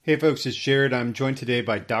Hey folks, it's Jared. I'm joined today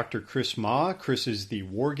by Dr. Chris Ma. Chris is the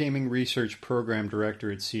Wargaming Research Program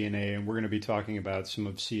Director at CNA, and we're going to be talking about some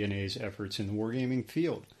of CNA's efforts in the wargaming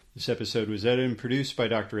field. This episode was edited and produced by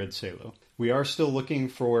Dr. Ed Salo. We are still looking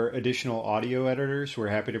for additional audio editors. We're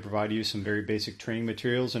happy to provide you some very basic training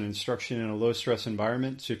materials and instruction in a low-stress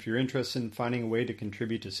environment. So if you're interested in finding a way to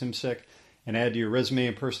contribute to CIMSEC and add to your resume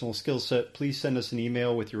and personal skill set, please send us an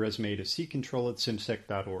email with your resume to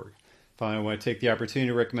ccontrol@cimsec.org. Finally, I want to take the opportunity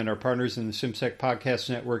to recommend our partners in the CIMSEC Podcast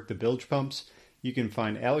Network, the Bilge Pumps. You can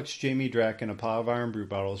find Alex, Jamie, Drac, and a pile of iron brew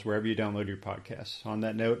bottles wherever you download your podcasts. On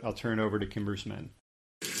that note, I'll turn it over to Kimber's Men.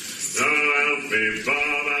 You're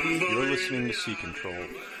listening to Sea Control,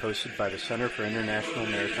 hosted by the Center for International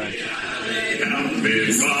Maritime Security.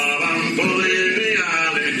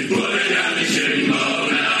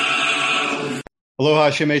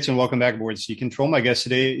 Aloha, shipmates, and welcome back aboard Sea Control. My guest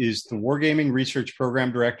today is the Wargaming Research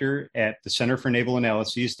Program Director at the Center for Naval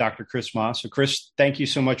Analyses, Dr. Chris Ma. So, Chris, thank you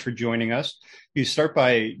so much for joining us. Can you start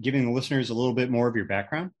by giving the listeners a little bit more of your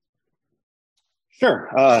background? Sure.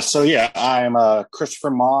 I'm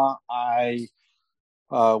Christopher Ma. I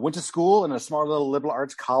went to school in a small little liberal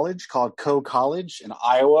arts college called Coe College in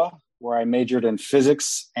Iowa, where I majored in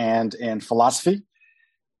physics and in philosophy.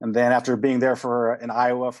 And then after being there in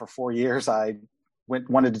Iowa for 4 years, I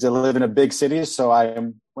wanted to live in a big city, so I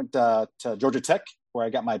went to Georgia Tech, where I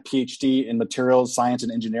got my PhD in materials science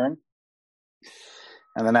and engineering.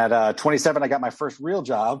 And then at 27, I got my first real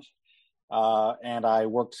job, and I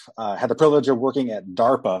had the privilege of working at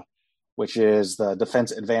DARPA, which is the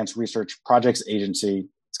Defense Advanced Research Projects Agency.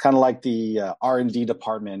 It's kind of like the R&D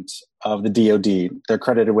department of the DoD. They're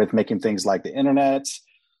credited with making things like the internet,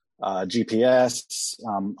 GPS,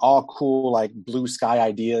 all cool, like blue sky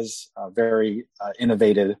ideas, very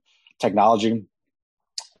innovative technology.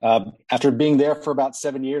 After being there for about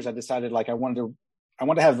 7 years, I decided I wanted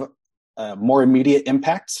to have a more immediate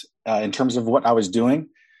impact in terms of what I was doing.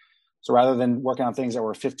 So rather than working on things that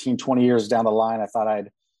were 15, 20 years down the line, I thought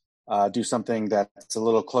I'd do something that's a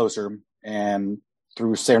little closer. And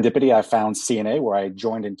through serendipity, I found CNA, where I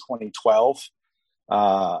joined in 2012.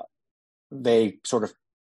 They sort of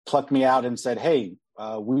plucked me out and said, hey,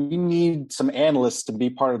 we need some analysts to be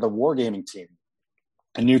part of the wargaming team,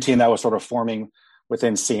 a new team that was sort of forming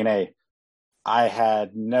within CNA. I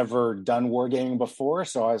had never done wargaming before,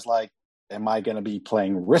 so I was like, am I going to be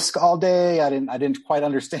playing Risk all day? I didn't quite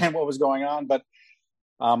understand what was going on, but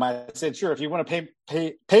I said, sure, if you want to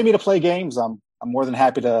pay me to play games, I'm more than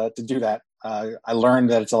happy to do that. I learned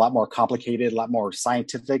that it's a lot more complicated, a lot more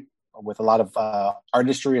scientific, with a lot of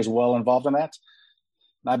artistry as well involved in that.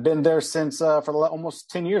 I've been there since for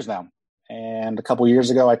almost 10 years now. And a couple of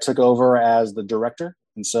years ago, I took over as the director.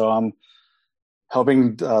 And so I'm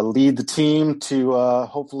helping lead the team to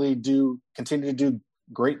hopefully continue to do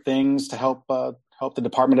great things to help the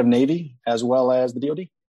Department of Navy as well as the DoD.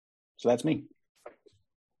 So that's me.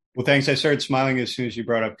 Well, thanks. I started smiling as soon as you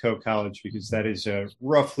brought up Coe College, because that is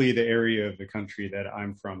roughly the area of the country that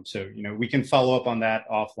I'm from. So, we can follow up on that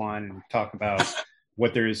offline and talk about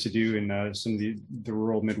what there is to do in some of the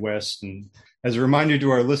rural Midwest. And as a reminder to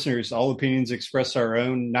our listeners, all opinions expressed are our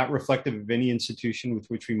own, not reflective of any institution with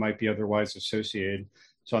which we might be otherwise associated.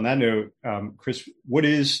 So on that note, Chris, what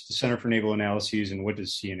is the Center for Naval Analyses and what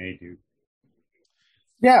does CNA do?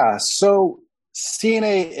 Yeah, so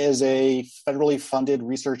CNA is a federally funded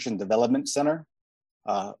research and development center,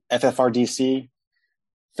 FFRDC,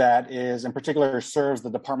 that is in particular serves the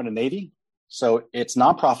Department of Navy. So it's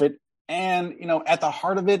nonprofit. And, at the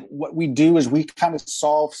heart of it, what we do is we kind of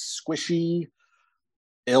solve squishy,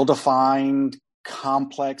 ill-defined,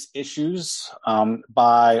 complex issues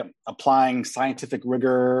by applying scientific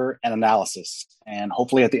rigor and analysis. And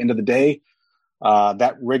hopefully at the end of the day,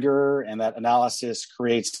 that rigor and that analysis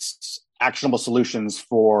creates actionable solutions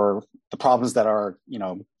for the problems that are,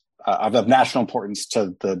 of national importance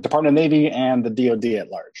to the Department of Navy and the DoD at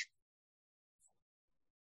large.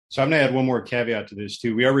 So I'm going to add one more caveat to this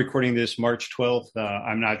too. We are recording this March 12th.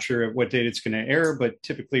 I'm not sure at what date it's going to air, but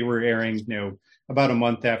typically we're airing, about a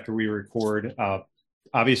month after we record.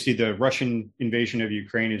 Obviously, the Russian invasion of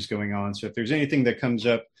Ukraine is going on. So if there's anything that comes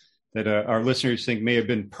up that our listeners think may have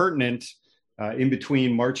been pertinent in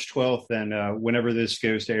between March 12th and whenever this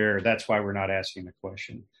goes to air, that's why we're not asking the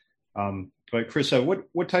question. But Chris,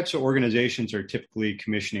 what types of organizations are typically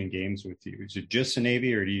commissioning games with you? Is it just the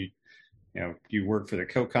Navy, or do you work for the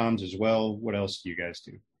COCOMs as well? What else do you guys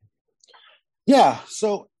do? Yeah.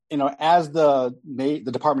 So, as the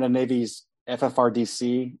Department of Navy's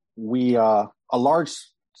FFRDC, we, a large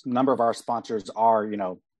number of our sponsors are,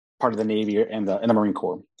 part of the Navy and the Marine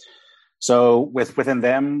Corps. So within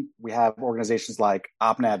them, we have organizations like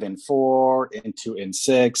OpNav N4, N2,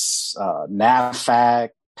 N6, NAVFAC,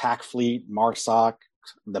 PackFleet, MARSOC,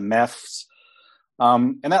 the MEFs.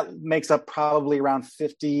 And that makes up probably around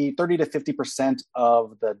 30 to 50%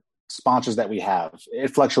 of the sponsors that we have.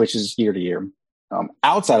 It fluctuates year to year.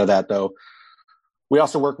 Outside of that, though, we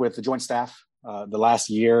also work with the Joint Staff. The last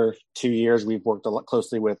 2 years, we've worked a lot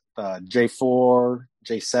closely with J4,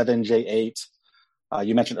 J7, J8.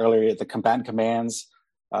 You mentioned earlier the combatant commands.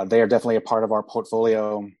 They are definitely a part of our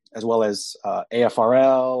portfolio, as well as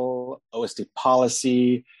AFRL, OSD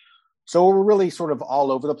policy. So we're really sort of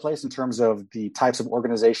all over the place in terms of the types of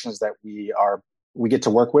organizations that we get to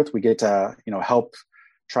work with. We get to, help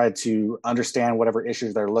try to understand whatever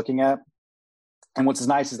issues they're looking at. And what's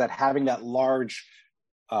nice is that having that large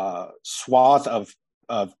swath of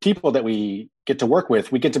people that we get to work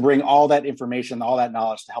with, we get to bring all that information, all that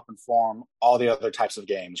knowledge to help inform all the other types of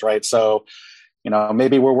games, right? So,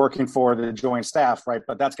 maybe we're working for the Joint Staff, right?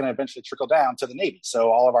 But that's going to eventually trickle down to the Navy.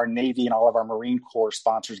 So all of our Navy and all of our Marine Corps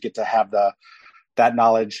sponsors get to have that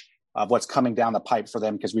knowledge of what's coming down the pipe for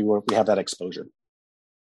them because we have that exposure.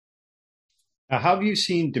 How have you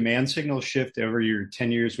seen demand signals shift over your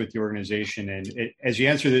 10 years with the organization? And as you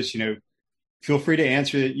answer this, feel free to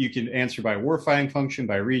answer it. You can answer by warfighting function,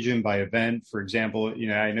 by region, by event. For example,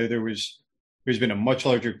 I know there's been a much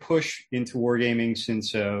larger push into wargaming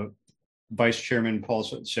since Vice Chairman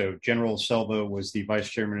General Selva was the Vice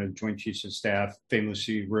Chairman of the Joint Chiefs of Staff,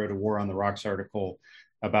 famously wrote a War on the Rocks article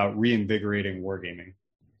about reinvigorating wargaming.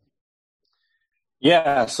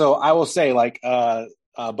 Yeah, so I will say,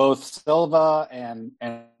 both Silva and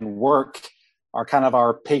Work are kind of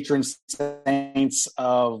our patron saints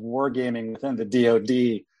of wargaming within the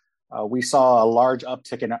DoD. We saw a large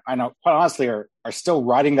uptick, and I know, quite honestly, are still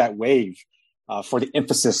riding that wave for the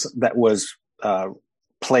emphasis that was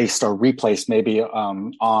placed or replaced maybe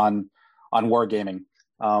on wargaming.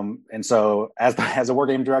 And so as a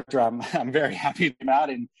wargaming director, I'm very happy to come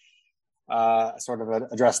out and sort of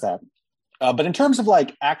address that. But in terms of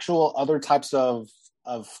actual other types of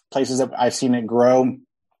places that I've seen it grow,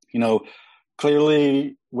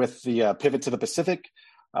 clearly with the pivot to the Pacific,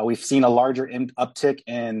 we've seen a larger uptick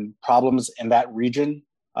in problems in that region,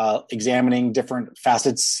 examining different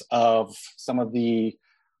facets of some of the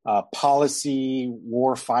policy,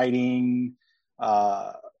 war fighting,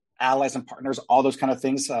 allies and partners, all those kind of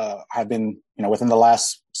things have been, within the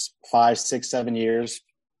last 5, 6, 7 years,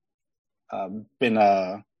 have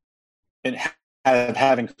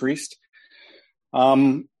increased.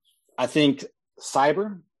 I think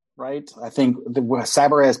cyber, right? I think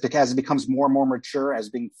cyber as it becomes more and more mature, as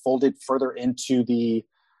being folded further into the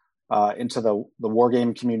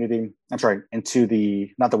wargaming community. I'm sorry,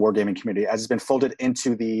 not the wargaming community, as it's been folded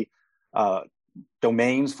into the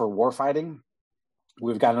domains for warfighting.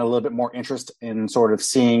 We've gotten a little bit more interest in sort of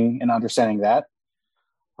seeing and understanding that.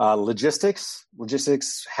 Logistics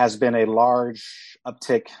has been a large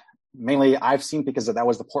uptick. Mainly I've seen because that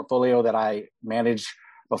was the portfolio that I managed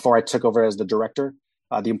before I took over as the director.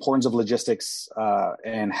 The importance of logistics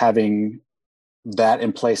and having that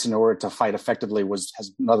in place in order to fight effectively has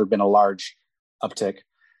been a large uptick.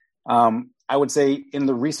 I would say in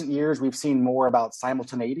the recent years, we've seen more about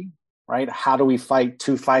simultaneity, right? How do we fight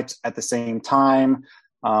 2 fights at the same time?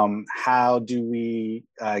 How do we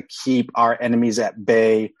keep our enemies at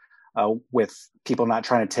bay with people not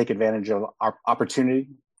trying to take advantage of our opportunity?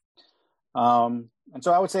 And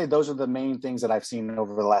so I would say those are the main things that I've seen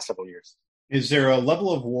over the last several years. Is there a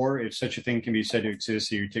level of war, if such a thing can be said to exist,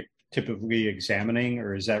 that you're typically examining,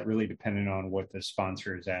 or is that really dependent on what the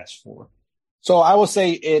sponsor is asked for? So I will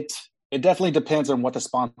say it definitely depends on what the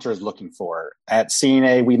sponsor is looking for. At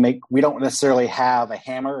CNA, we don't necessarily have a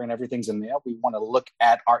hammer and everything's in there. We want to look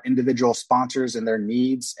at our individual sponsors and their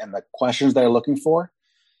needs and the questions they're looking for.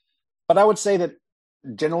 But I would say that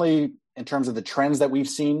generally, in terms of the trends that we've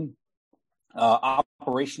seen,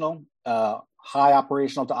 operational, high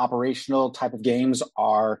operational to operational type of games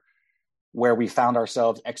are where we found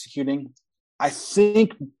ourselves executing. I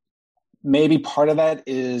think maybe part of that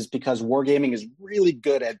is because wargaming is really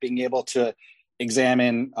good at being able to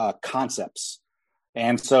examine concepts.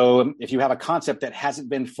 And so if you have a concept that hasn't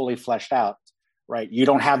been fully fleshed out, right, you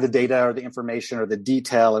don't have the data or the information or the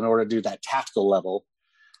detail in order to do that tactical level.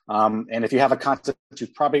 And if you have a concept,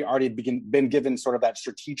 you've probably already been given sort of that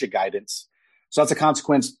strategic guidance. So that's a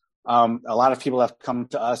consequence. A lot of people have come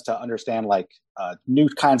to us to understand new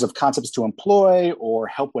kinds of concepts to employ or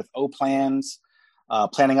help with O-plans,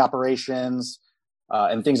 planning operations,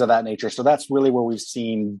 and things of that nature. So that's really where we've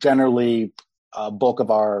seen generally bulk of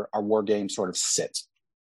our war games sort of sit.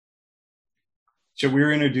 So we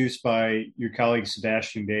were introduced by your colleague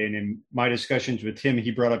Sebastian Bay, and in my discussions with him,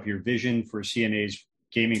 he brought up your vision for CNA's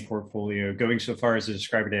gaming portfolio, going so far as to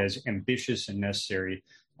describe it as ambitious and necessary.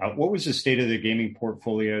 What was the state of the gaming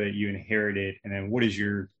portfolio that you inherited, and then what is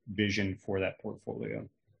your vision for that portfolio?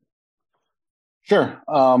 Sure.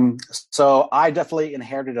 So I definitely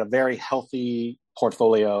inherited a very healthy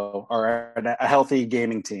portfolio or a healthy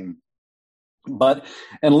gaming team. But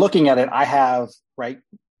in looking at it, I have, right,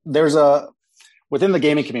 within the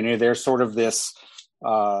gaming community, there's sort of this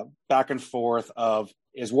back and forth of,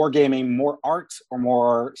 is wargaming more art or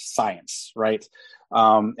more science, right?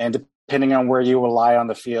 And depending on where you rely on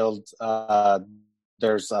the field,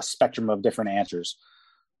 there's a spectrum of different answers.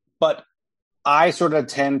 But I sort of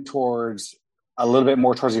tend towards a little bit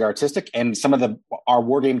more towards the artistic, and some of our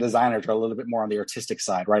wargame designers are a little bit more on the artistic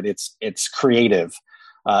side, right? It's creative,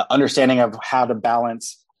 understanding of how to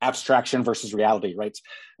balance abstraction versus reality, right?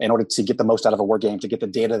 In order to get the most out of a war game, to get the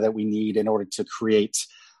data that we need in order to create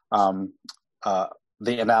the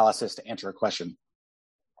analysis to answer a question.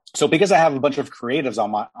 So because I have a bunch of creatives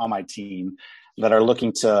on my team that are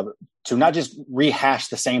looking to not just rehash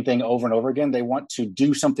the same thing over and over again, they want to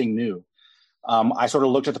do something new. I sort of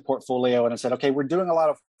looked at the portfolio and I said, okay, we're doing a lot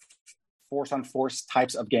of force on force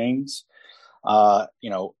types of games,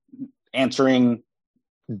 answering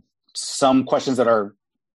some questions that are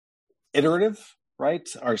iterative, right?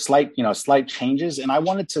 Or slight changes. And I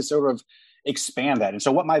wanted to sort of expand that. And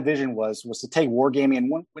so what my vision was to take wargaming.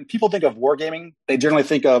 And when people think of wargaming, they generally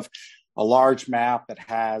think of a large map that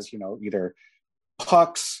has, either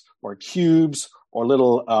pucks or cubes or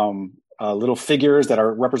little figures that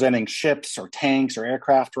are representing ships or tanks or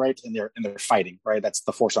aircraft, right? And they're fighting, right? That's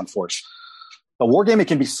the force on force. But wargaming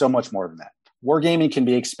can be so much more than that. Wargaming can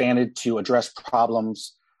be expanded to address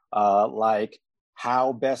problems like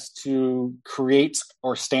how best to create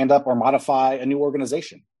or stand up or modify a new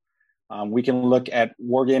organization. We can look at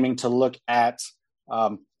wargaming to look at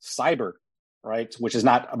cyber, right? Which is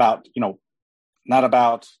not about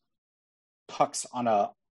pucks on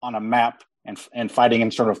a map and fighting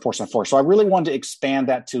in sort of force on force. So I really wanted to expand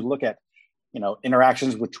that to look at,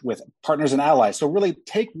 interactions with partners and allies. So really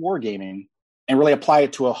take wargaming and really apply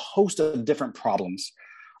it to a host of different problems,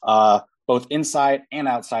 both inside and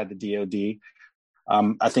outside the DoD.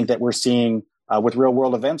 I think that we're seeing with real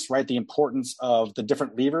world events, right, the importance of the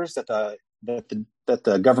different levers that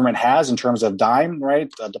the government has in terms of DIME, right,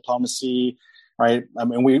 diplomacy, right. I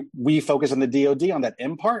mean, we focus on the DoD on that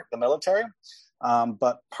M part, the military.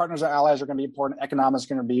 But partners and allies are going to be important. Economics is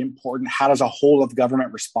going to be important. How does a whole of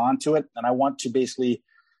government respond to it? And I want to basically,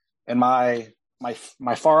 in my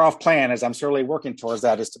far off plan, as I'm certainly working towards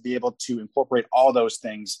that, is to be able to incorporate all those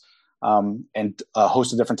things and a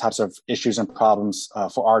host of different types of issues and problems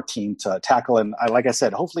for our team to tackle. And like I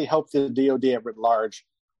said, hopefully help the DoD at writ large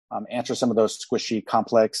answer some of those squishy,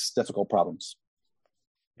 complex, difficult problems.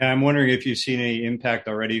 Yeah, I'm wondering if you've seen any impact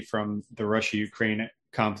already from the Russia-Ukraine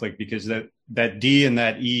conflict, because that D and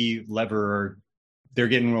that E lever they're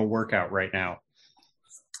getting a workout right now.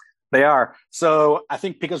 They are. So I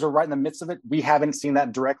think because we're right in the midst of it, we haven't seen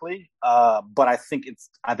that directly, but I think it's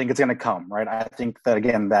going to come, right? I think that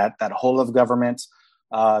again, that whole of government,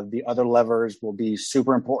 the other levers will be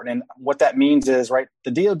super important. And what that means is, right,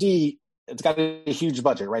 the DoD, it's got a huge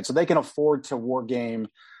budget, right? So they can afford to war game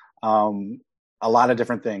a lot of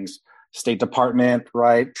different things. State Department,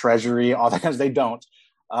 right? Treasury, all that kinds. They don't.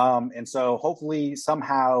 And so hopefully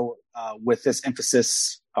somehow with this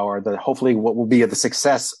emphasis hopefully what will be the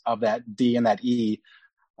success of that D and that E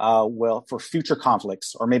will for future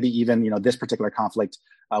conflicts, or maybe even, this particular conflict,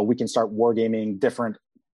 we can start wargaming different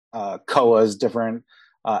COAs, different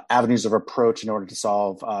avenues of approach in order to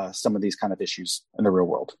solve some of these kind of issues in the real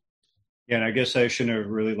world. Yeah, and I guess I shouldn't have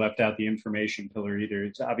really left out the information pillar either.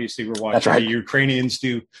 It's obviously we're watching That's right. The Ukrainians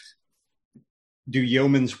do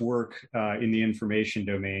yeoman's work in the information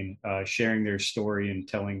domain, sharing their story and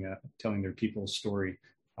telling their people's story.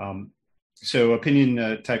 So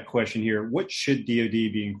opinion type question here. What should DoD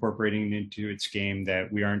be incorporating into its game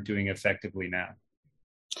that we aren't doing effectively now?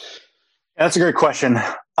 That's a great question.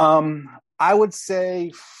 I would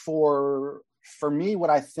say for me, what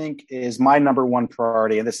I think is my number one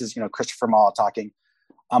priority, and this is, Christopher Mall talking,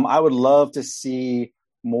 I would love to see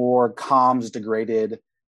more comms degraded,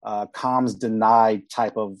 comms denied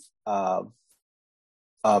type of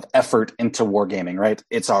effort into wargaming, right?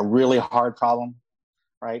 It's a really hard problem,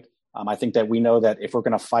 right? I think that we know that if we're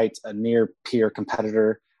going to fight a near peer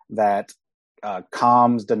competitor, that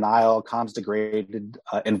comms denial, comms degraded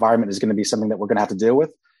environment is going to be something that we're going to have to deal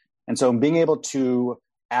with. And so being able to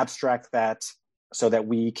abstract that so that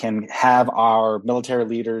we can have our military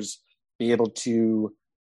leaders be able to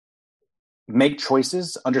make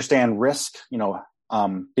choices, understand risk,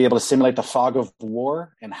 be able to simulate the fog of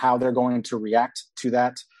war and how they're going to react to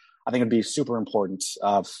that. I think it'd be super important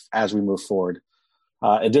as we move forward.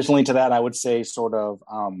 Additionally to that, I would say sort of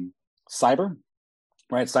cyber,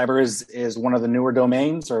 right? Cyber is one of the newer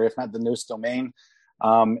domains, or if not the newest domain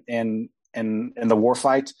in the war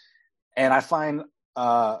fight. And I find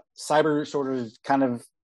cyber sort of kind of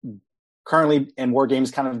currently in war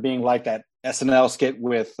games kind of being like that SNL skit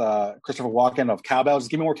with Christopher Walken of cowbell.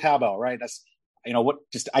 Just give me more cowbell, right? That's,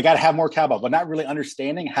 I got to have more cowbell, but not really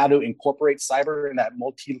understanding how to incorporate cyber in that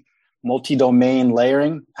multi-domain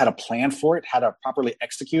layering, how to plan for it, how to properly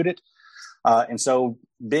execute it. And so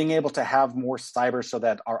being able to have more cyber so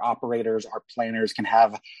that our operators, our planners can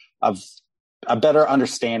have a better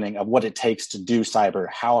understanding of what it takes to do cyber,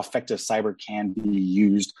 how effective cyber can be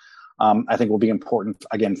used, I think will be important,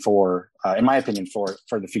 again, in my opinion, for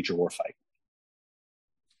the future warfight.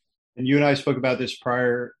 And you and I spoke about this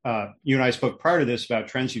prior. You and I spoke prior to this about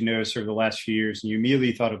trends you've noticed over the last few years, and you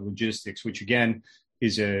immediately thought of logistics, which again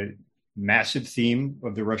is a massive theme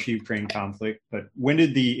of the Russia-Ukraine conflict. But when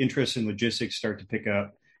did the interest in logistics start to pick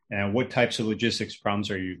up, and what types of logistics problems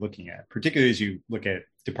are you looking at, particularly as you look at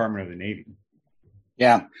Department of the Navy?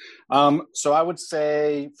 Yeah. So I would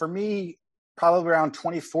say for me, probably around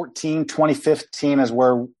 2014, 2015 is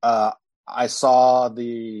where I saw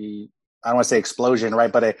I don't want to say explosion,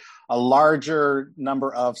 right? But a larger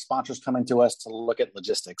number of sponsors coming to us to look at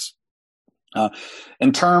logistics.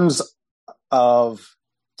 In terms of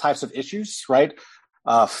types of issues, right?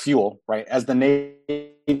 Fuel, right? As the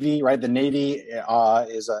Navy, right? The Navy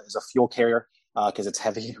is a fuel carrier because it's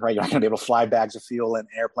heavy, right? You're not going to be able to fly bags of fuel in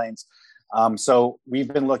airplanes. So we've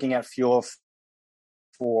been looking at fuel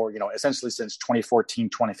for, essentially since 2014,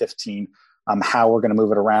 2015. How we're going to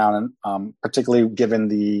move it around, particularly given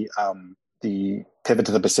the pivot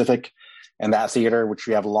to the Pacific and that theater, which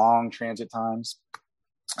we have long transit times.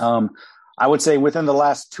 I would say within the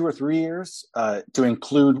last 2 or 3 years, to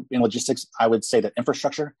include in logistics, I would say that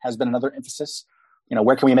infrastructure has been another emphasis.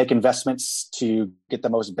 Where can we make investments to get the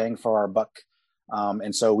most bang for our buck?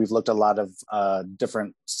 And so we've looked at a lot of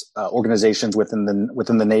different organizations within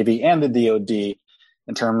the Navy and the DoD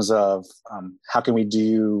in terms of how can we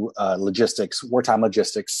do logistics, wartime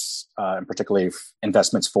logistics, and particularly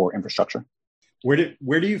investments for infrastructure. Where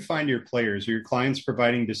do you find your players? Are your clients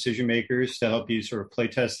providing decision makers to help you sort of play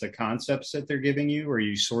test the concepts that they're giving you? Or are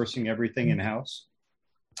you sourcing everything in-house?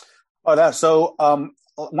 One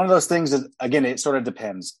of those things is, again, it sort of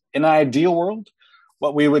depends. In an ideal world,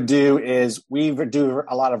 what we would do is we would do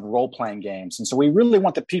a lot of role-playing games. And so we really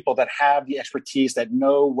want the people that have the expertise, that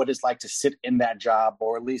know what it's like to sit in that job,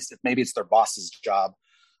 or at least if maybe it's their boss's job,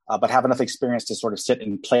 but have enough experience to sort of sit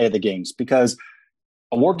and play the games. Because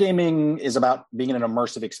wargaming is about being an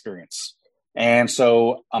immersive experience. And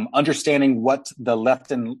so understanding what the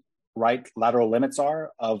left and right lateral limits are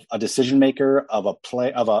of a decision maker, of a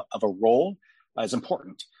play, of a role is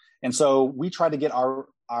important. And so we try to get our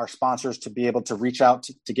sponsors to be able to reach out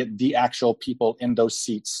to get the actual people in those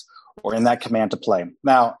seats or in that command to play.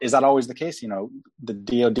 Now, is that always the case? The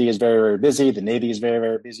DoD is very, very busy. The Navy is very,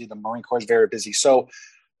 very busy. The Marine Corps is very busy. So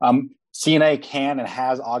CNA can and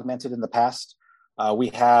has augmented in the past. We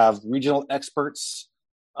have regional experts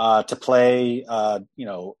to play,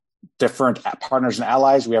 different partners and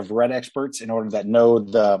allies. We have red experts in order that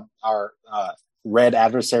know our red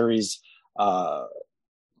adversaries,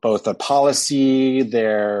 both the policy,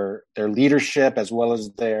 their leadership, as well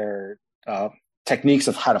as their techniques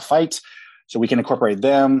of how to fight, so we can incorporate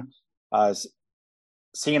them.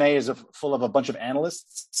 CNA is full of a bunch of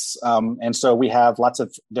analysts, and so we have lots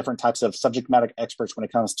of different types of subject matter experts when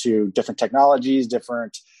it comes to different technologies,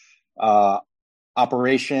 different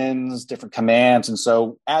operations, different commands, and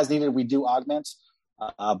so as needed, we do augment.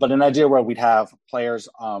 But in an ideal world, we'd have players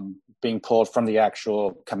being pulled from the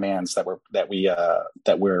actual commands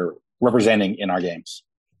that we're representing in our games.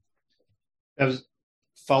 That was a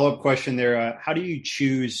follow-up question there. How do you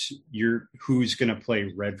choose who's going to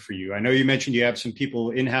play red for you? I know you mentioned you have some people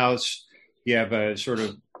in-house. You have a sort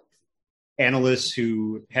of analysts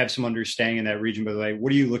who have some understanding in that region, but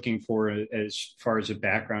what are you looking for as far as a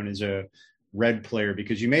background as a red player?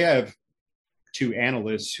 Because you may have two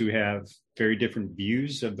analysts who have very different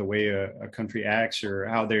views of the way a country acts or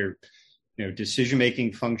how their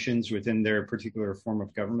decision-making functions within their particular form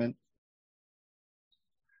of government.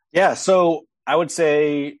 Yeah, so I would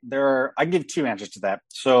say I give two answers to that.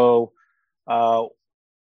 So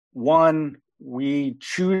one, we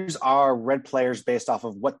choose our red players based off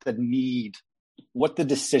of what the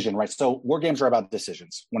decision, right? So war games are about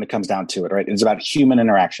decisions when it comes down to it, right? It's about human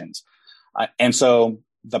interactions. And so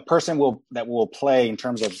the person that will play in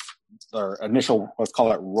terms of their initial, let's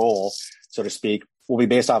call it role, so to speak, will be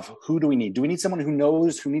based off who do we need? Do we need someone who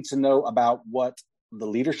needs to know about what the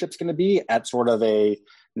leadership's going to be at sort of a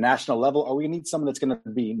national level, or we need someone that's going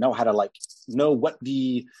to know how to know what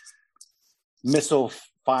the missile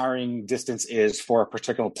firing distance is for a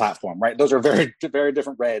particular platform, right? Those are very, very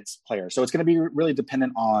different Reds players. So it's going to be really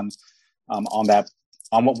dependent on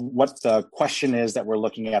what the question is that we're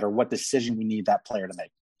looking at, or what decision we need that player to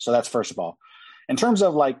make. So that's first of all. In terms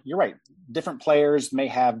of you're right, different players may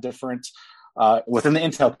have different within the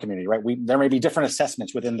Intel community, right? There may be different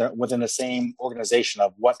assessments within the same organization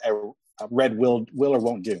of what a Red will or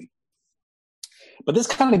won't do. But this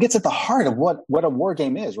kind of gets at the heart of what a war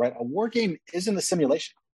game is, right? A war game isn't a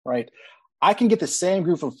simulation, right? I can get the same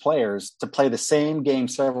group of players to play the same game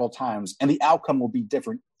several times, and the outcome will be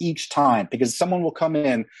different each time because someone will come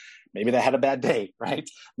in, maybe they had a bad day, right?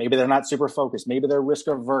 Maybe they're not super focused. Maybe they're risk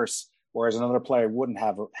averse, whereas another player wouldn't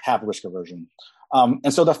have risk aversion.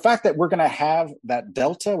 And so the fact that we're going to have that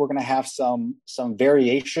delta, we're going to have some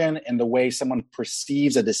variation in the way someone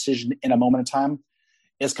perceives a decision in a moment in time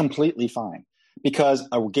is completely fine, because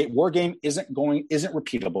a war game isn't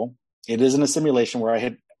repeatable. It isn't a simulation where I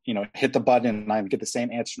hit the button and I get the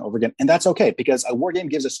same answer over again. And that's okay, because a war game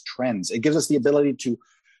gives us trends. It gives us the ability to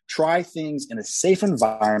try things in a safe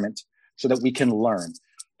environment so that we can learn.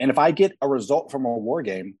 And if I get a result from a war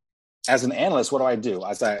game, as an analyst, what do I do?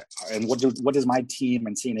 And what does my team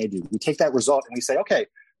and CNA do? We take that result and we say, okay,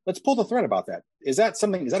 let's pull the thread about that. Is that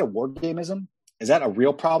a war gameism? Is that a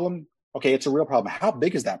real problem? Okay, it's a real problem. How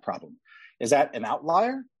big is that problem? Is that an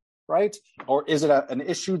outlier, right? Or is it an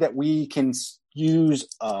issue that we can use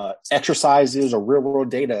exercises or real world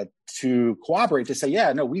data to corroborate to say,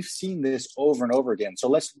 yeah, no, we've seen this over and over again. So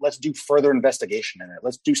let's do further investigation in it.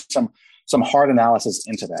 Let's do some hard analysis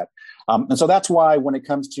into that. And so that's why when it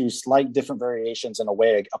comes to slight different variations in a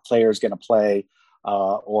way a player is going to play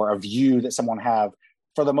or a view that someone have,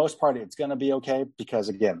 for the most part, it's going to be okay, because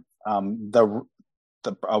again, a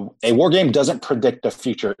war game doesn't predict the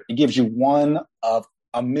future. It gives you one of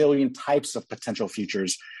a million types of potential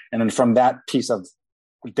futures. And then from that piece of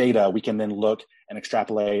data, we can then look and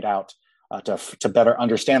extrapolate out to better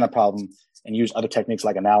understand the problem and use other techniques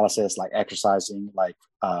like analysis, like exercising, like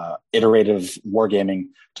iterative wargaming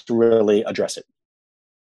to really address it.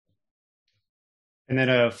 And then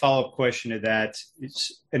a follow-up question to that,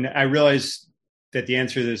 and I realize that the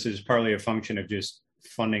answer to this is partly a function of just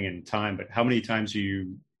funding and time, but how many times are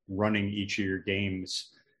you running each of your games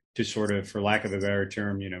to sort of, for lack of a better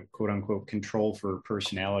term, quote unquote, control for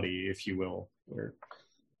personality, if you will, where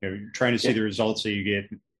you're trying to see the results that you get.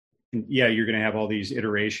 Yeah, you're going to have all these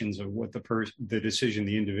iterations of what the decision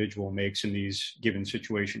the individual makes in these given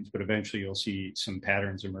situations, but eventually you'll see some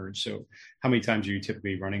patterns emerge. So how many times are you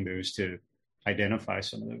typically running those to identify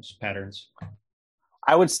some of those patterns?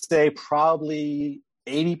 I would say probably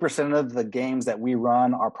 80% of the games that we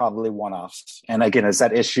run are probably one-offs. And again, it's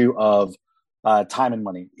that issue of time and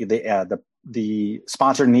money. The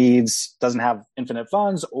sponsor doesn't have infinite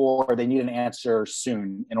funds, or they need an answer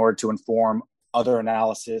soon in order to inform other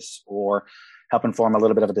analysis or help inform a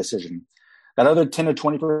little bit of a decision. That other 10 to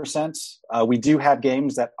 20%, we do have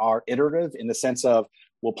games that are iterative in the sense of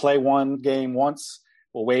we'll play one game once,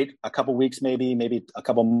 we'll wait a couple weeks, maybe a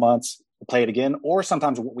couple months, we'll play it again. Or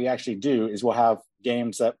sometimes what we actually do is we'll have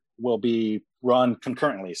games that will be run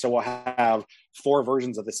concurrently. So we'll have 4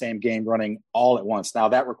 versions of the same game running all at once. Now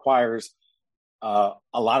that requires a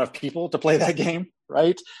lot of people to play that game,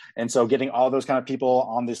 right? And so getting all those kind of people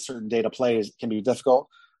on this certain day to play can be difficult.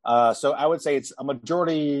 So I would say it's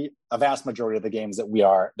a vast majority of the games that we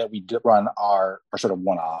run are sort of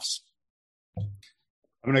one-offs.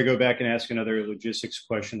 I'm going to go back and ask another logistics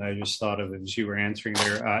question that I just thought of as you were answering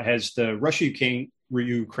there. Has the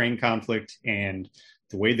Russia-Ukraine conflict and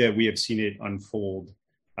the way that we have seen it unfold,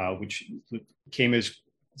 which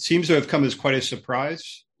seems to have come as quite a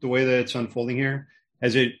surprise, the way that it's unfolding here,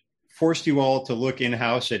 has it forced you all to look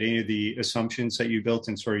in-house at any of the assumptions that you built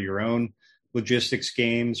in sort of your own logistics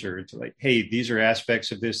games, or to hey, these are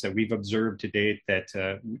aspects of this that we've observed to date that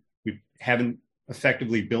we haven't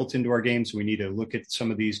effectively built into our games, so we need to look at some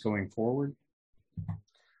of these going forward?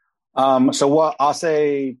 So what I'll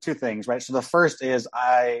say 2 things, right? So the first is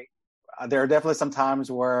there are definitely some times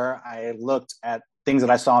where I looked at things that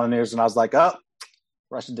I saw in the news and I was like, oh,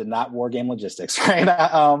 Russia did not war game logistics, right?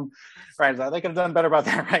 Right. So they could have done better about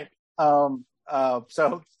that, right?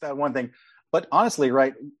 So that one thing. But honestly,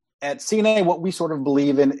 right, at CNA, what we sort of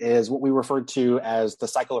believe in is what we refer to as the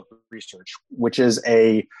cycle of research, which is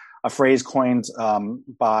a phrase coined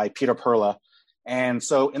by Peter Perla. And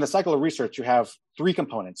so in the cycle of research, you have three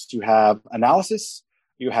components. You have analysis,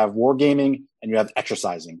 you have wargaming, and you have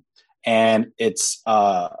exercising. And it's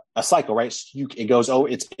a cycle, right? So it goes,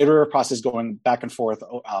 it's iterative process going back and forth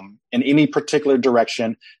in any particular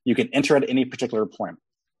direction. You can enter at any particular point.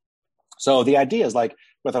 So the idea is like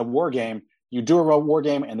with a war game, you do a war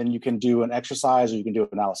game and then you can do an exercise or you can do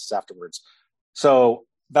analysis afterwards. So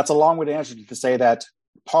that's a long way to answer to say that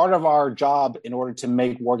part of our job in order to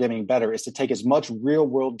make wargaming better is to take as much real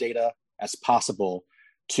world data as possible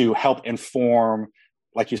to help inform,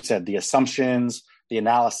 like you said, the assumptions, the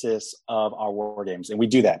analysis of our war games. And we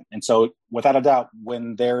do that. And so without a doubt,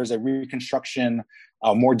 when there's a reconstruction,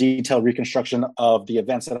 a more detailed reconstruction of the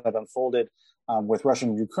events that have unfolded with Russia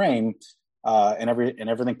and Ukraine and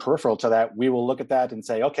everything peripheral to that, we will look at that and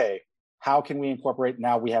say, okay, how can we incorporate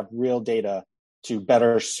now we have real data to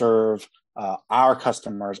better serve our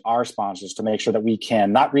customers, our sponsors, to make sure that we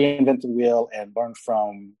can not reinvent the wheel and learn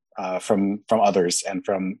from others and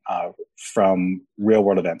from real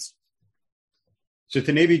world events. So if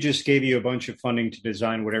the Navy just gave you a bunch of funding to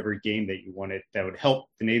design whatever game that you wanted that would help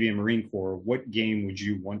the Navy and Marine Corps, what game would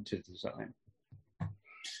you want to design?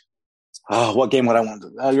 Oh, what game would I want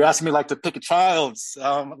to? You're asking me like to pick a child's.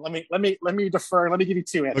 Let me defer. Let me give you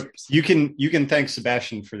two answers. Look, you can thank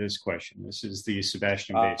Sebastian for this question. This is the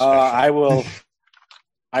Sebastian Bay special.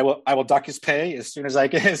 I will dock his pay as soon as I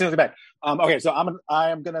get back. Okay, so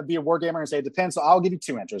I'm gonna be a war gamer and say it depends. So I'll give you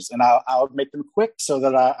two answers, and I'll make them quick so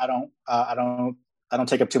that I don't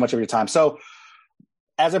take up too much of your time. So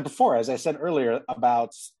as I said earlier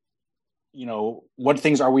about, what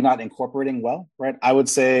things are we not incorporating well, right? I would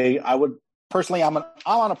say I'm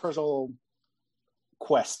on a personal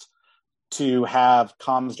quest to have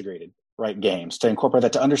comms degraded, right? Games to incorporate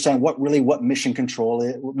that, to understand what mission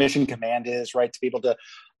command is, right? To be able to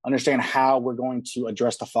understand how we're going to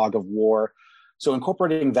address the fog of war. So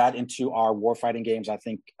incorporating that into our warfighting games, I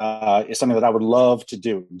think is something that I would love to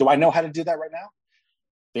do. Do I know how to do that right now?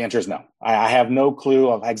 The answer is no. I have no clue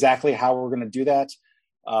of exactly how we're going to do that.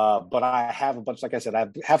 But I have a bunch, like I said, I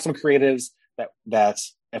have some creatives that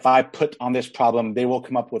if I put on this problem, they will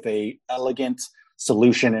come up with a elegant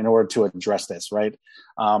solution in order to address this, right?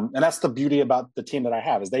 And that's the beauty about the team that I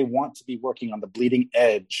have, is they want to be working on the bleeding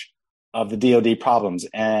edge of the DoD problems.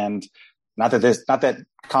 And not that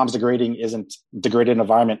comms degraded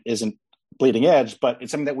environment isn't bleeding edge, but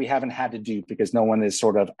it's something that we haven't had to do because no one has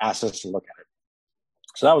sort of asked us to look at it.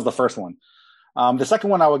 So that was the first one. The second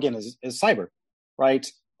one, is cyber, right?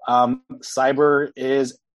 Cyber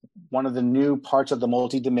is one of the new parts of the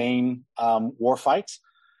multi-domain war fight.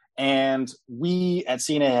 And we at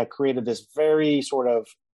CNA have created this very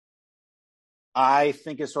I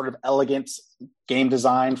think is sort of elegant game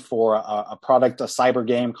design for a cyber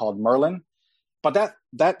game called Merlin. But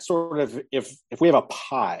that sort of, if we have a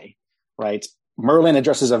pie, right, Merlin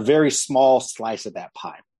addresses a very small slice of that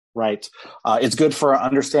pie, right? It's good for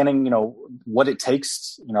understanding, what it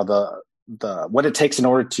takes, what it takes in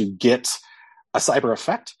order to get a cyber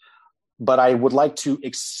effect. But I would like to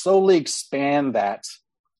solely expand that,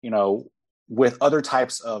 with other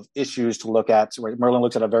types of issues to look at, where Merlin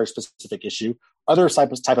looks at a very specific issue, other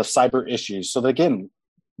type of cyber issues. So that, again,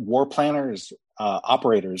 war planners,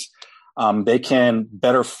 operators, they can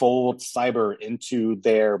better fold cyber into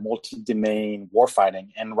their multi-domain warfighting.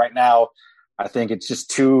 And right now, I think it's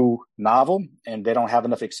just too novel and they don't have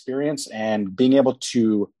enough experience, and being able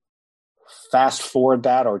to fast forward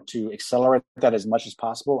that or to accelerate that as much as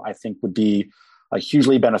possible, I think would be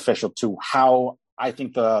hugely beneficial to how I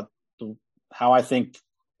think the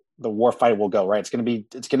war fight will go, right? It's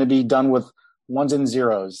going to be done with ones and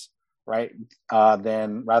zeros, right?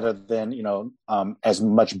 Then rather than, as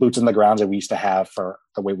much boots on the ground as we used to have for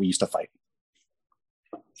the way we used to fight.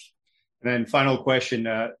 And then final question,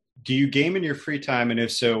 do you game in your free time? And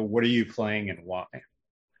if so, what are you playing and why?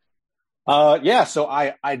 So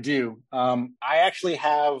I do. I actually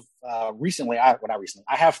have I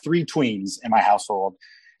have 3 tweens in my household.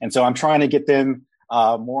 And so I'm trying to get them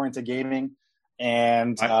more into gaming.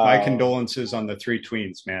 And my condolences on the 3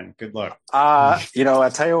 tweens, man. Good luck. I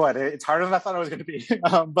tell you what, it's harder than I thought it was going to be.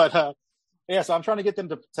 So I'm trying to get them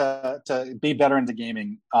to be better into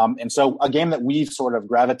gaming. And so a game that we've sort of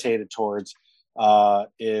gravitated towards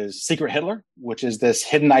is Secret Hitler, which is this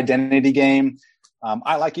hidden identity game.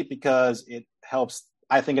 I like it because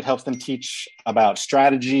I think it helps them teach about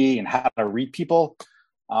strategy and how to read people.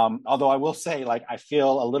 Although I will say, I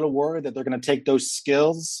feel a little worried that they're going to take those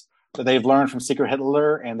skills that they've learned from Secret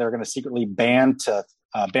Hitler and they're going to secretly band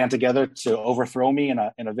together to overthrow me in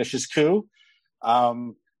a vicious coup.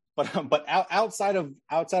 But outside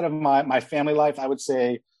of my family life, I would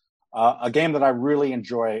say A game that I really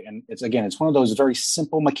enjoy, and it's one of those very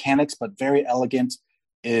simple mechanics but very elegant,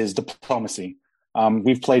 is Diplomacy.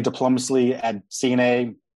 We've played Diplomacy at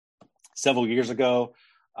CNA several years ago.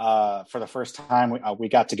 For the first time, we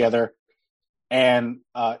got together, and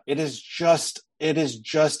I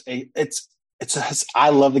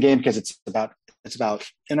love the game because it's about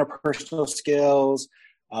interpersonal skills.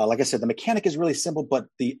 Like I said, the mechanic is really simple, but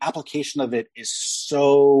the application of it is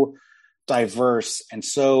so diverse and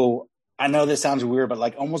so, I know this sounds weird, but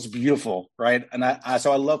like almost beautiful, right? And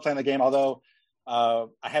so I love playing the game. Although we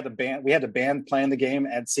had to ban playing the game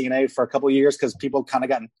at CNA for a couple of years because people kind of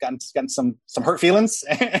gotten some hurt feelings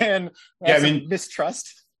and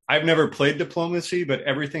mistrust. I've never played Diplomacy, but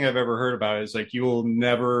everything I've ever heard about is like you will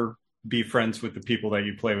never be friends with the people that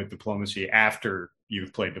you play with Diplomacy after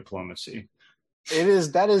you've played Diplomacy.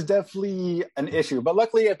 That is definitely an issue, but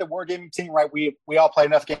luckily at the wargaming team, right, we all play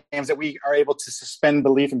enough games that we are able to suspend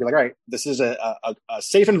belief and be like, all right, this is a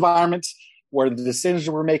safe environment where the decisions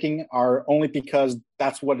we're making are only because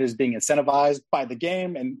that's what is being incentivized by the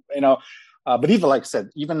game. And but even like I said,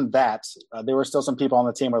 even that, there were still some people on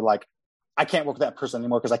the team who were like, I can't work with that person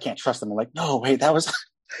anymore because I can't trust them. I'm like, no, wait, that was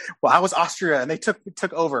well, I was Austria and they took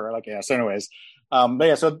over. Like, yeah. So anyways, but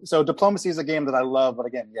yeah, so Diplomacy is a game that I love, but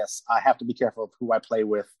again, yes, I have to be careful of who I play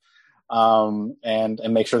with, and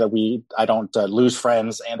make sure that I don't lose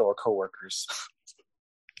friends and or coworkers.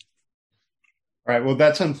 All right. Well,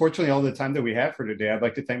 that's unfortunately all the time that we have for today. I'd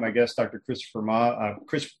like to thank my guest, Dr. Christopher Ma.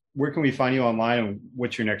 Chris, where can we find you online, and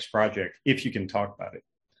what's your next project, if you can talk about it?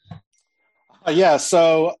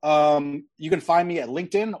 So you can find me at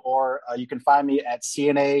LinkedIn, or you can find me at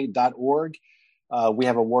cna.org. We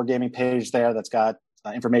have a wargaming page there that's got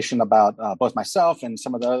information about both myself and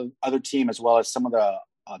some of the other team, as well as some of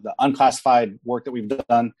the unclassified work that we've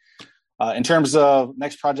done. In terms of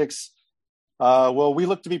next projects, we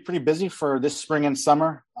look to be pretty busy for this spring and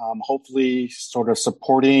summer, hopefully sort of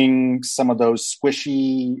supporting some of those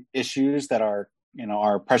squishy issues that are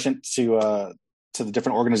present to the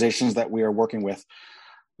different organizations that we are working with.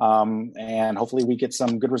 And hopefully we get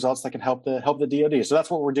some good results that can help the DoD. So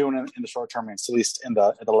that's what we're doing in the short term, and at least at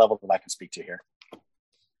the level that I can speak to here.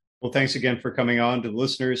 Well, thanks again for coming on. To the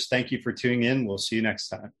listeners, thank you for tuning in. We'll see you next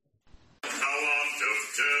time.